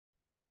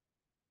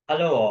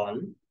Hello all,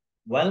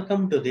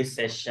 welcome to this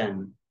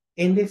session.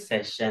 In this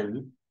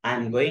session,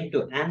 I'm going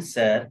to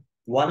answer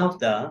one of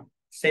the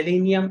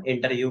Selenium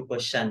interview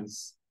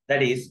questions.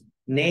 That is,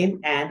 name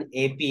an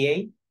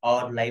API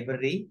or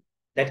library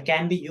that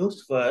can be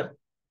used for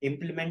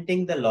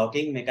implementing the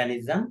logging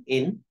mechanism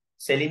in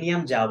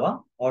Selenium Java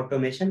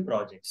automation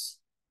projects.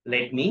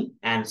 Let me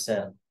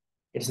answer.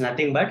 It's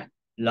nothing but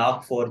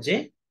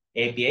log4j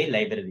API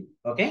library.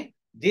 Okay,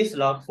 this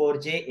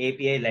log4j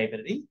API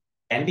library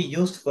can be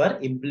used for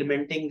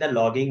implementing the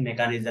logging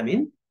mechanism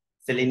in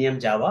Selenium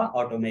Java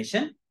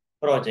automation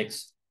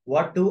projects.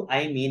 What do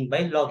I mean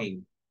by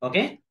logging?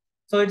 Okay,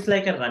 so it's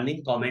like a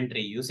running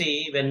commentary. You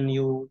see, when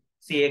you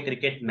see a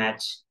cricket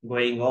match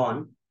going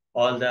on,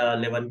 all the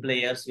 11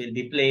 players will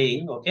be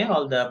playing. Okay,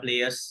 all the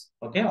players,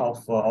 okay,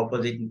 of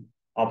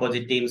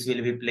opposite teams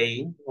will be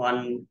playing.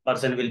 One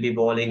person will be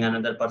bowling,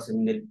 another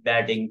person will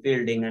batting,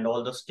 fielding, and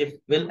all those stuff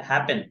will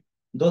happen.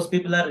 Those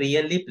people are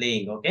really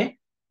playing. Okay,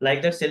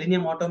 like that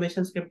Selenium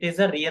automation script is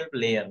a real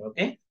player.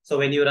 Okay, so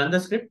when you run the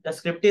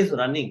script is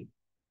running.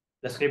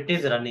 The script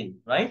is running,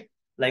 right?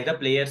 Like the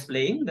players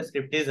playing, the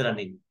script is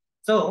running.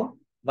 So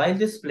while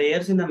these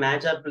players in the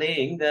match are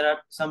playing, there are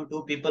some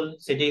two people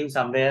sitting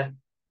somewhere,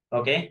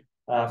 okay,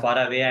 far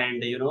away,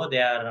 and they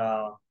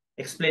are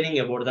explaining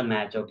about the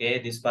match. Okay,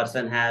 this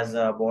person has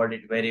bowled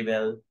it very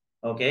well.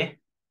 Okay,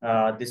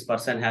 this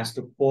person has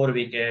took 4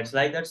 wickets.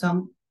 Like that,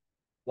 some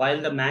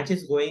while the match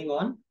is going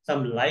on,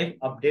 some live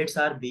updates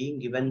are being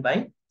given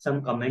by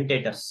some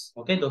commentators.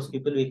 Okay, those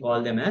people we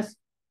call them as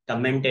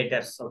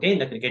commentators. Okay, in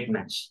the cricket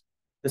match.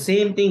 The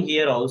same thing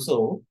here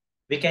also.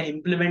 We can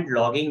implement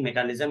logging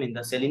mechanism in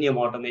the Selenium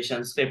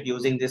automation script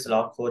using this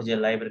log4j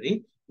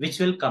library, which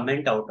will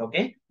comment out.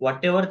 Okay,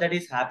 whatever that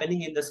is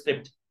happening in the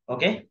script.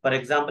 Okay, for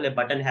example, a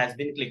button has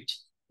been clicked.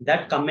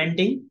 That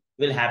commenting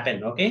will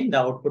happen. Okay, the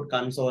output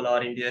console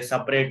or into a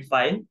separate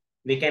file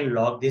we can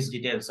log these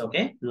details.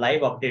 Okay,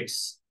 live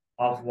updates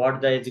of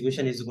what the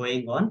execution is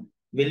going on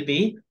will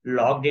be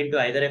logged into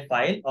either a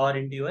file or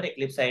into your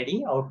Eclipse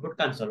ID output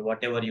console,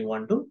 whatever you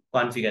want to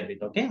configure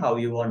with. Okay, how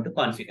you want to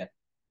configure.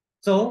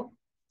 So,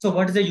 so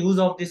what is the use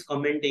of this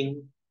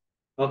commenting?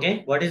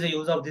 Okay, what is the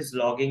use of this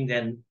logging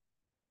then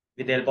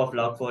with the help of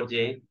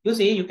log4j? You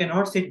see, you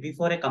cannot sit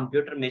before a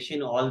computer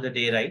machine all the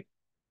day, right?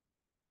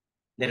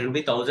 There will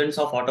be thousands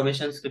of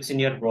automation scripts in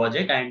your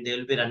project and they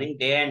will be running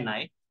day and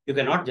night. You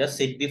cannot just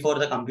sit before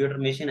the computer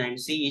machine and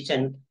see each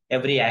and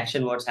every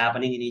action, what's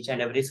happening in each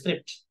and every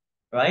script,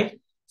 right?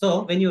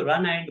 So when you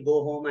run and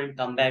go home and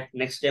come back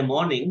next day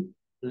morning,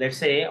 let's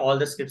say all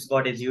the scripts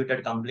got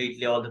executed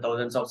completely, all the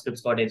thousands of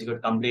scripts got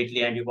executed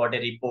completely, and you got a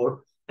report.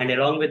 And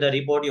along with the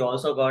report, you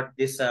also got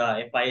this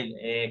a file,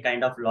 a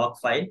kind of log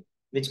file,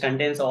 which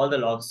contains all the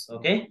logs,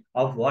 okay,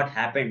 of what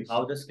happened,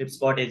 how the scripts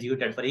got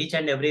executed for each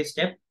and every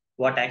step,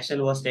 what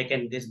action was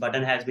taken, this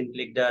button has been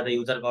clicked, the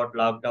user got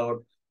logged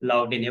out,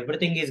 logged in,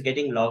 everything is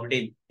getting logged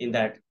in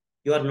that.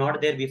 You are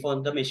not there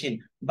before the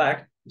machine,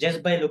 but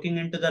just by looking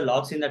into the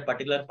logs in that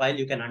particular file,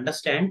 you can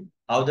understand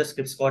how the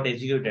scripts got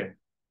executed.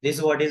 This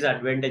is what is the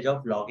advantage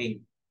of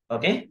logging.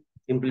 Okay,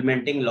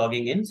 implementing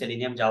logging in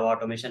Selenium Java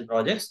automation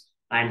projects.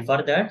 And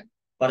for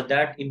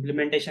that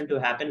implementation to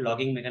happen,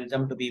 logging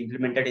mechanism to be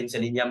implemented in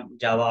Selenium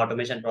Java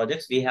automation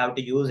projects, we have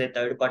to use a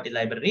third-party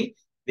library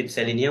with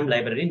Selenium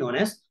library known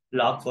as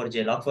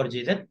log4j.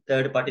 Log4j is a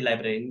third-party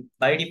library.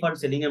 By default,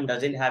 Selenium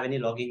doesn't have any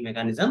logging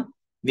mechanism.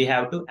 We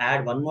have to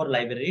add one more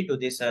library to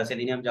this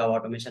Selenium Java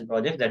automation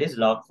project, that is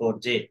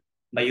log4j,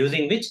 by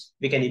using which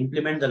we can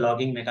implement the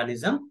logging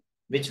mechanism,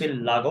 which will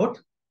log out,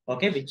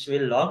 okay, which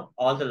will log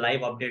all the live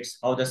updates,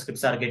 how the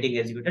scripts are getting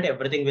executed.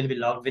 Everything will be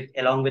logged with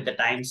along with the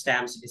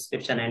timestamps,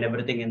 description, and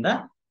everything in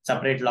the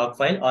separate log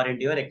file or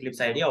into your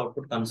Eclipse ID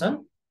output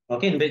console.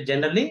 Okay, in which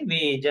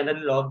we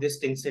generally log these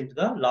things into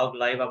the log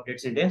live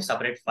updates into a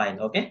separate file.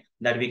 Okay,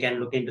 that we can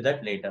look into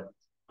that later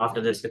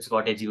after the scripts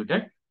got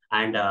executed.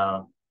 And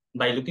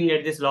by looking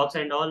at these logs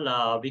and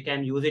all, we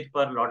can use it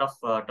for a lot of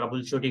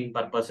troubleshooting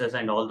purposes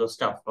and all those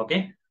stuff.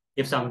 Okay,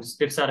 if some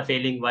scripts are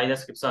failing, why the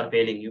scripts are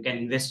failing, you can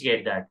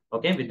investigate that.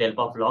 Okay, with the help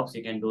of logs,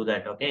 you can do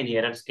that. Okay, any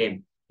errors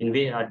came in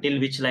till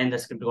which line the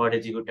script got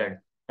executed,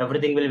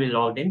 everything will be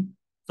logged in.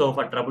 So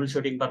for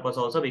troubleshooting purpose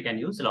also, we can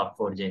use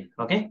log4j.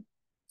 Okay.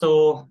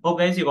 So, hope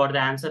guys you got the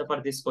answer for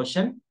this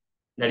question.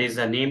 That is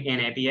a name an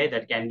API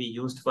that can be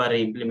used for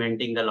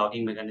implementing the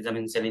logging mechanism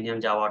in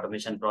Selenium Java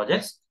automation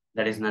projects.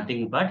 That is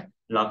nothing but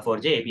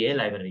log4j API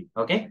library.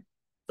 Okay.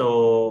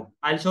 So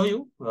I'll show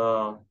you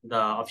the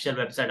official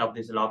website of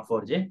this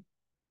log4j.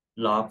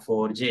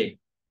 Log4j.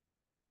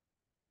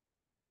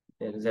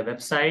 There is a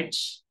website.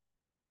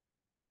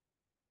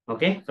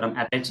 Okay, from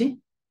Apache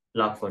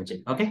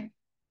log4j. Okay,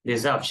 this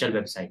is the official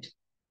website.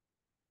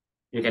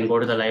 You can go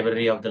to the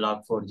library of the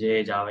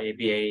log4j Java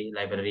API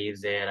library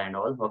is there and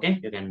all. Okay,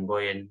 you can go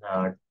in.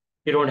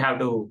 You don't have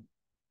to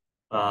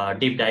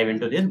deep dive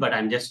into this, but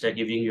I'm just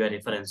giving you a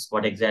reference.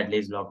 What exactly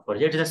is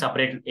log4j? It is a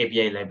separate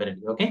API library.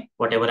 Okay,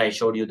 whatever I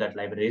showed you, that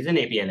library is an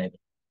API library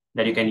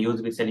that you can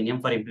use with Selenium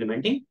for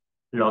implementing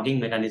logging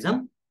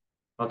mechanism.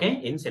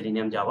 Okay, in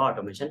Selenium Java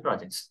automation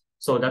projects.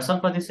 So that's all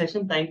for this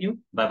session. Thank you.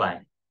 Bye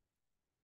bye.